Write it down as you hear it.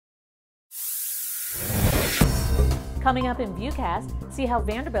Coming up in VUCast, see how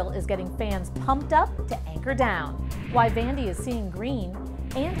Vanderbilt is getting fans pumped up to anchor down, why Vandy is seeing green,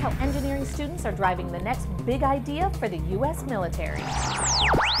 and how engineering students are driving the next big idea for the U.S. military.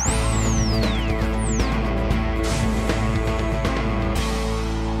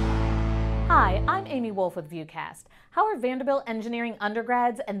 Hi, I'm Amy Wolf with VUCast. How are Vanderbilt engineering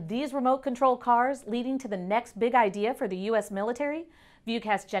undergrads and these remote control cars leading to the next big idea for the U.S. military?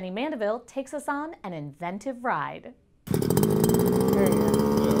 VUCast Jenny Mandeville takes us on an inventive ride.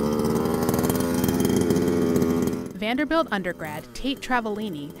 Vanderbilt undergrad Tate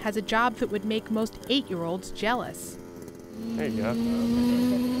Travellini has a job that would make most 8-year-olds jealous. There you go.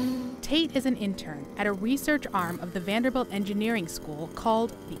 Tate is an intern at a research arm of the Vanderbilt Engineering School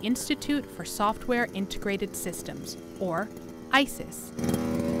called the Institute for Software Integrated Systems, or ISIS.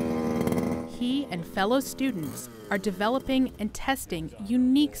 He and fellow students are developing and testing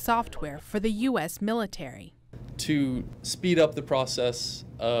unique software for the U.S. military. To speed up the process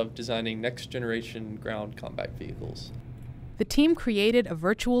of designing next-generation ground combat vehicles. The team created a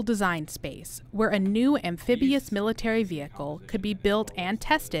virtual design space where a new amphibious military vehicle could be built and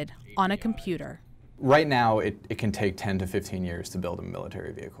tested on a computer. Right now, it can take 10 to 15 years to build a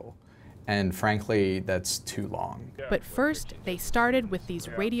military vehicle. And frankly, that's too long. But first, they started with these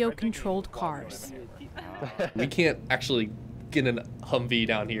radio-controlled cars. We can't actually get a Humvee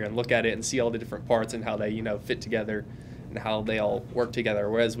down here and look at it and see all the different parts and how they, fit together and how they all work together,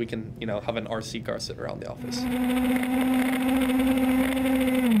 whereas we can, have an RC car sit around the office.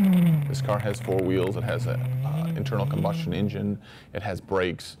 This car has 4 wheels, it has an internal combustion engine, it has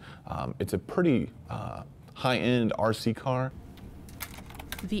brakes. It's a pretty high-end RC car.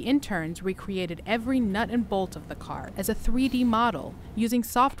 The interns recreated every nut and bolt of the car as a 3D model using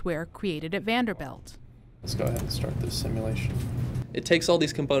software created at Vanderbilt. Let's go ahead and start this simulation. It takes all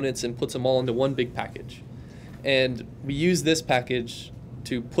these components and puts them all into one big package. And we use this package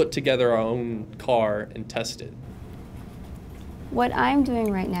to put together our own car and test it. What I'm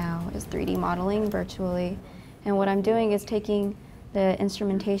doing right now is 3D modeling virtually. And what I'm doing is taking the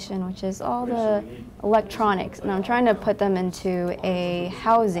instrumentation, which is all the electronics, and I'm trying to put them into a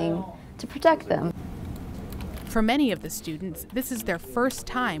housing to protect them. For many of the students, this is their first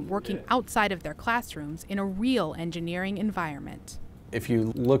time working outside of their classrooms in a real engineering environment. If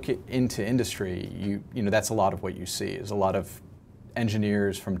you look into industry, that's a lot of what you see, is a lot of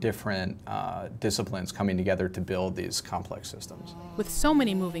engineers from different disciplines coming together to build these complex systems. With so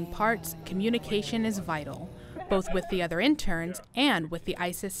many moving parts, communication is vital, both with the other interns and with the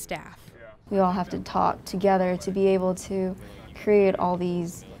ISIS staff. We all have to talk together to be able to create all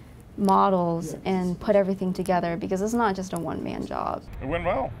these models and put everything together, because it's not just a one-man job. It went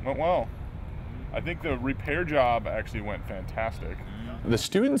well. I think the repair job actually went fantastic. The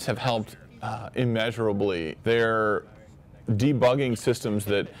students have helped immeasurably. They're debugging systems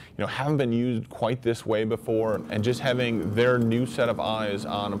that haven't been used quite this way before, and just having their new set of eyes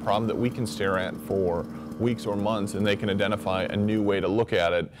on a problem that we can stare at for weeks or months, and they can identify a new way to look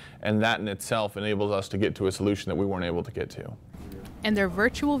at it, and that in itself enables us to get to a solution that we weren't able to get to. And their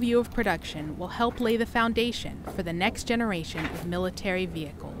virtual view of production will help lay the foundation for the next generation of military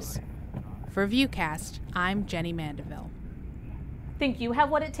vehicles. For VUCast, I'm Jenny Mandeville. Think you have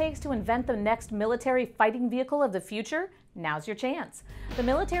what it takes to invent the next military fighting vehicle of the future? Now's your chance. The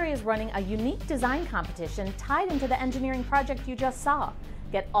military is running a unique design competition tied into the engineering project you just saw.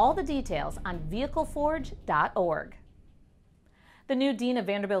 Get all the details on vehicleforge.org. The new dean of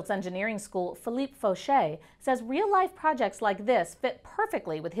Vanderbilt's engineering school, Philippe Fauché, says real-life projects like this fit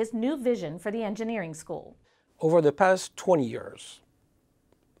perfectly with his new vision for the engineering school. Over the past 20 years,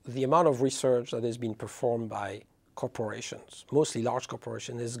 the amount of research that has been performed by corporations, mostly large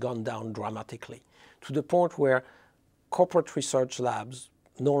corporations, has gone down dramatically, to the point where corporate research labs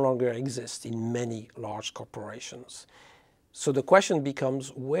no longer exist in many large corporations. So the question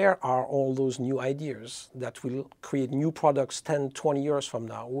becomes, where are all those new ideas that will create new products 10, 20 years from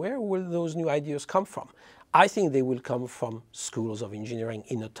now? Where will those new ideas come from? I think they will come from schools of engineering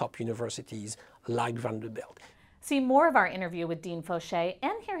in the top universities like Vanderbilt. See more of our interview with Dean Fauché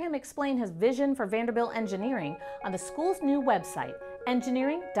and hear him explain his vision for Vanderbilt engineering on the school's new website,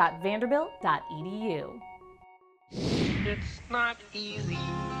 engineering.vanderbilt.edu. It's not easy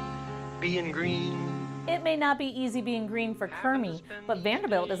being green. It may not be easy being green for Kermie, but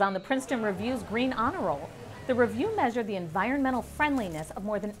Vanderbilt is on the Princeton Review's Green Honor Roll. The review measured the environmental friendliness of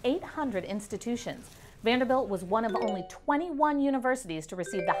more than 800 institutions. Vanderbilt was one of only 21 universities to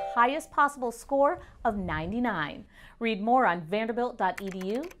receive the highest possible score of 99. Read more on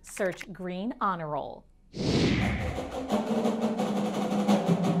vanderbilt.edu, search Green Honor Roll.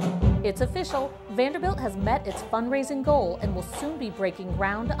 It's official, Vanderbilt has met its fundraising goal and will soon be breaking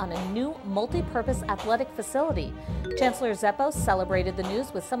ground on a new multi-purpose athletic facility. Chancellor Zeppos celebrated the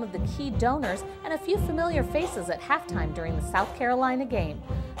news with some of the key donors and a few familiar faces at halftime during the South Carolina game.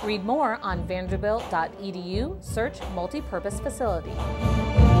 Read more on vanderbilt.edu, search multi-purpose facility.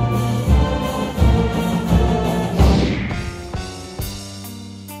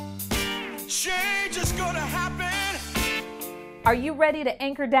 Change is gonna happen. Are you ready to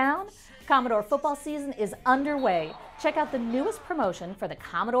anchor down? Commodore football season is underway. Check out the newest promotion for the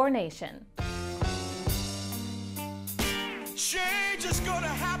Commodore Nation. Change is gonna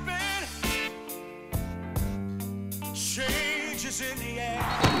happen. Change is in the air.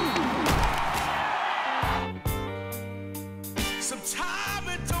 Sometimes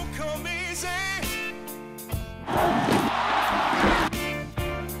it don't come easy.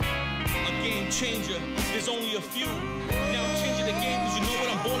 A game changer, there's only a few. Now I'm changing the game because you know what?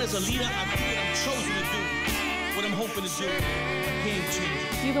 I'm born as a leader. I do what I'm chosen to do. What I'm hoping to do. Game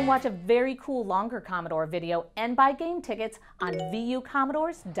changer. You can watch a very cool longer Commodore video and buy game tickets on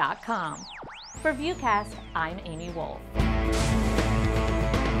VUCommodores.com. For VUCast, I'm Amy Wolf.